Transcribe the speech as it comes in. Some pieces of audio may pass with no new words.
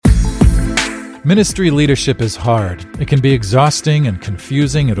Ministry leadership is hard. It can be exhausting and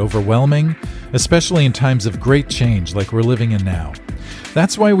confusing and overwhelming, especially in times of great change like we're living in now.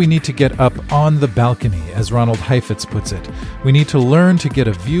 That's why we need to get up on the balcony, as Ronald Heifetz puts it. We need to learn to get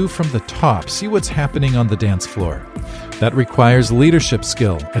a view from the top, see what's happening on the dance floor. That requires leadership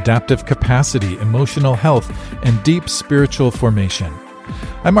skill, adaptive capacity, emotional health, and deep spiritual formation.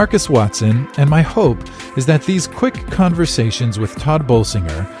 I'm Marcus Watson, and my hope is that these quick conversations with Todd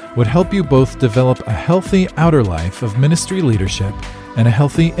Bolsinger would help you both develop a healthy outer life of ministry leadership and a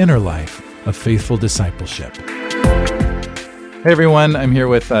healthy inner life of faithful discipleship. Hey everyone, I'm here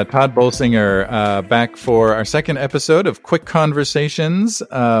with Todd Bolsinger, back for our second episode of Quick Conversations.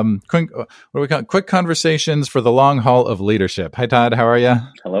 Quick Conversations for the Long Haul of Leadership. Hi Todd, how are you?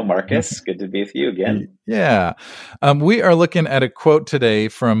 Hello Marcus, good to be with you again. Yeah. We are looking at a quote today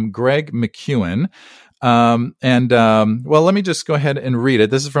from Greg McKeown. Let me just go ahead and read it.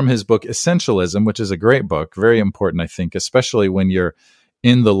 This is from his book, Essentialism, which is a great book, very important, I think, especially when you're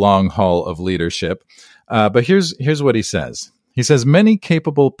in the long haul of leadership. But here's what he says. He says, many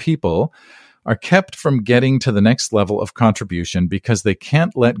capable people are kept from getting to the next level of contribution because they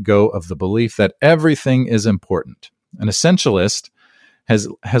can't let go of the belief that everything is important. An essentialist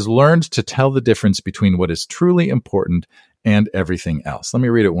has learned to tell the difference between what is truly important and everything else. Let me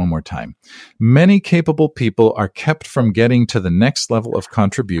read it one more time. Many capable people are kept from getting to the next level of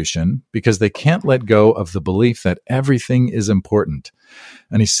contribution because they can't let go of the belief that everything is important.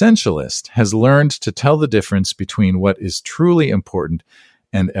 An essentialist has learned to tell the difference between what is truly important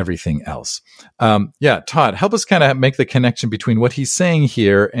and everything else. Todd, help us kind of make the connection between what he's saying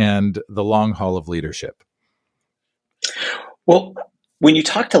here and the long haul of leadership. Well, when you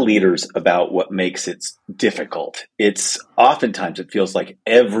talk to leaders about what makes it difficult, oftentimes it feels like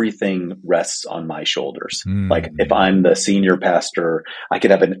everything rests on my shoulders. Like if I'm the senior pastor, I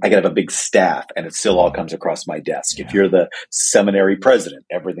could have a big staff and it still all comes across my desk. Yeah. If you're the seminary president,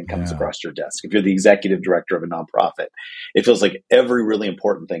 everything comes across your desk. If you're the executive director of a nonprofit, it feels like every really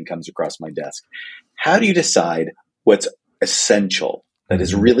important thing comes across my desk. How do you decide what's essential that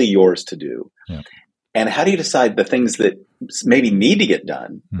is really yours to do? Yeah. And how do you decide the things that maybe need to get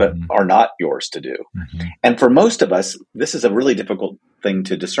done, but are not yours to do? Mm-hmm. And for most of us, this is a really difficult thing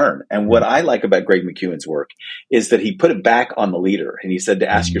to discern. And what I like about Greg McKeown's work is that he put it back on the leader. And he said to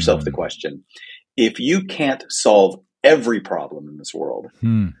ask yourself the question, if you can't solve every problem in this world,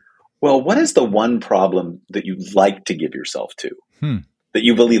 well, what is the one problem that you'd like to give yourself to? That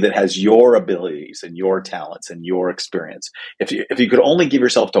you believe that has your abilities and your talents and your experience. If you could only give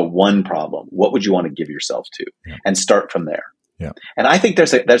yourself to one problem, what would you want to give yourself to? Yeah. And start from there. Yeah. And I think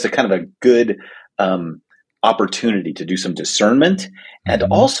there's a kind of a good opportunity to do some discernment and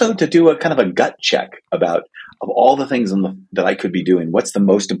also to do a kind of a gut check of all the things that I could be doing. What's the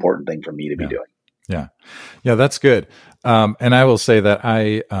most important thing for me to be doing? Yeah. Yeah, that's good. And I will say that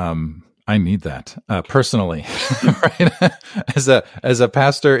I need that personally, right? As a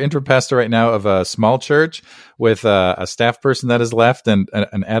pastor, interim pastor right now of a small church with a staff person that has left and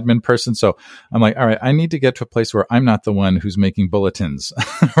an admin person. So I'm like, all right, I need to get to a place where I'm not the one who's making bulletins,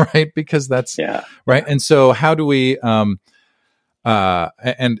 right? Because that's right. And so how do we, and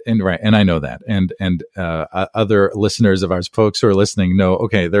I know that, and other listeners of ours, folks who are listening, know,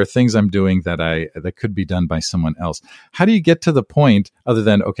 okay, there are things I'm doing that could be done by someone else. How do you get to the point, other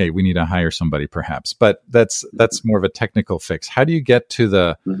than, okay, we need to hire somebody perhaps, but that's more of a technical fix. How do you get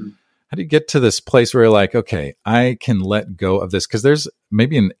to this place where you're like, okay, I can let go of this? Because there's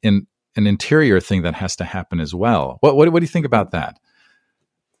maybe an interior thing that has to happen as well. What do you think about that?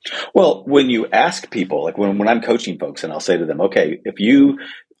 Well, when you ask people, like when I'm coaching folks and I'll say to them, okay, if you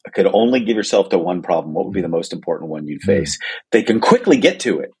could only give yourself to one problem, what would be the most important one you'd face? They can quickly get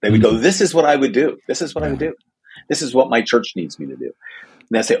to it. They would go, this is what I would do. This is what I would do. This is what my church needs me to do.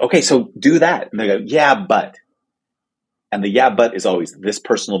 And I say, okay, so do that. And they go, yeah, but. And the yeah, but is always, this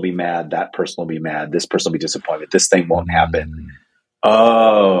person will be mad. That person will be mad. This person will be disappointed. This thing won't happen.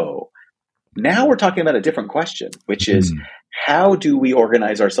 Oh, now we're talking about a different question, which is, how do we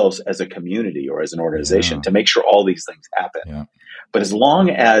organize ourselves as a community or as an organization to make sure all these things happen? Yeah. But as long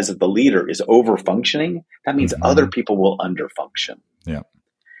as the leader is over-functioning, that means other people will under-function. Yeah.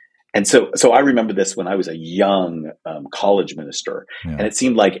 And so I remember this when I was a young college minister, and it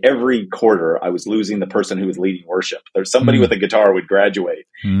seemed like every quarter I was losing the person who was leading worship. There's somebody with a guitar would graduate,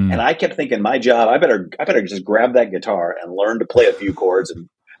 and I kept thinking, my job, I better just grab that guitar and learn to play a few chords and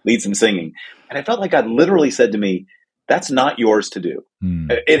lead some singing. And I felt like God literally said to me, that's not yours to do.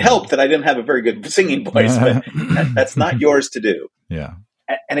 It helped that I didn't have a very good singing voice, but that's not yours to do. Yeah.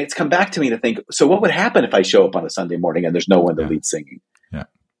 And it's come back to me to think, so what would happen if I show up on a Sunday morning and there's no one to lead singing? Yeah.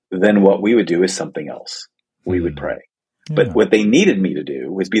 then what we would do is something else. We would pray. Yeah. But what they needed me to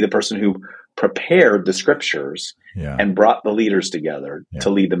do was be the person who prepared the scriptures and brought the leaders together to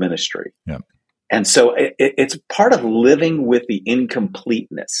lead the ministry. Yeah. And so it's part of living with the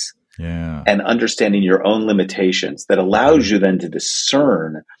incompleteness and understanding your own limitations that allows you then to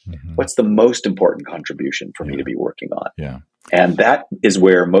discern what's the most important contribution for me to be working on. Yeah. And that is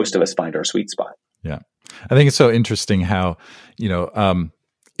where most of us find our sweet spot. Yeah. I think it's so interesting how,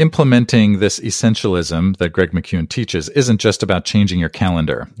 implementing this essentialism that Greg McKeown teaches isn't just about changing your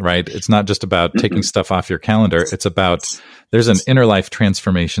calendar, right? It's not just about taking stuff off your calendar. It's about, there's an inner life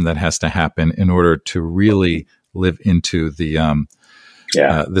transformation that has to happen in order to really live into the,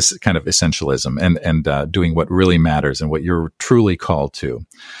 this kind of essentialism and doing what really matters and what you're truly called to.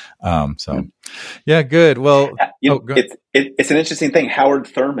 Good. Well, it's an interesting thing. Howard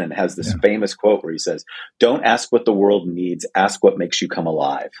Thurman has this famous quote where he says, "Don't ask what the world needs, ask what makes you come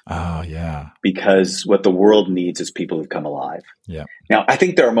alive." Oh, yeah. Because what the world needs is people who've come alive. Yeah. Now, I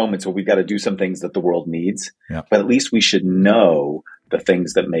think there are moments where we've got to do some things that the world needs, but at least we should know the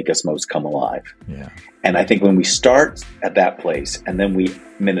things that make us most come alive. Yeah. And I think when we start at that place and then we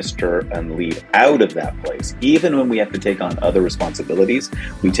minister and lead out of that place, even when we have to take on other responsibilities,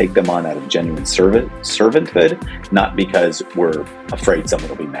 we take them on out of genuine servanthood, not because we're afraid someone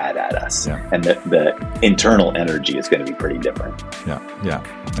will be mad at us. Yeah. And the internal energy is going to be pretty different. Yeah.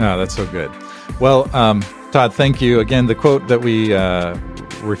 Oh, that's so good. Well, Todd, thank you. Again, the quote that we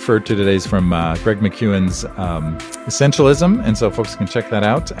referred to today is from Greg McKeown's Essentialism, and so folks can check that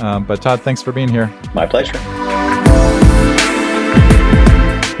out. But Todd, thanks for being here. My pleasure.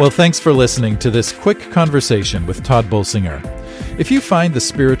 Well, thanks for listening to this quick conversation with Todd Bolsinger. If you find the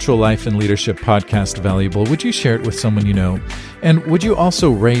Spiritual Life and Leadership podcast valuable, would you share it with someone you know? And would you also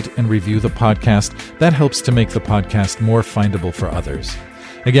rate and review the podcast? That helps to make the podcast more findable for others.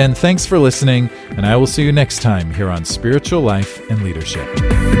 Again, thanks for listening, and I will see you next time here on Spiritual Life and Leadership.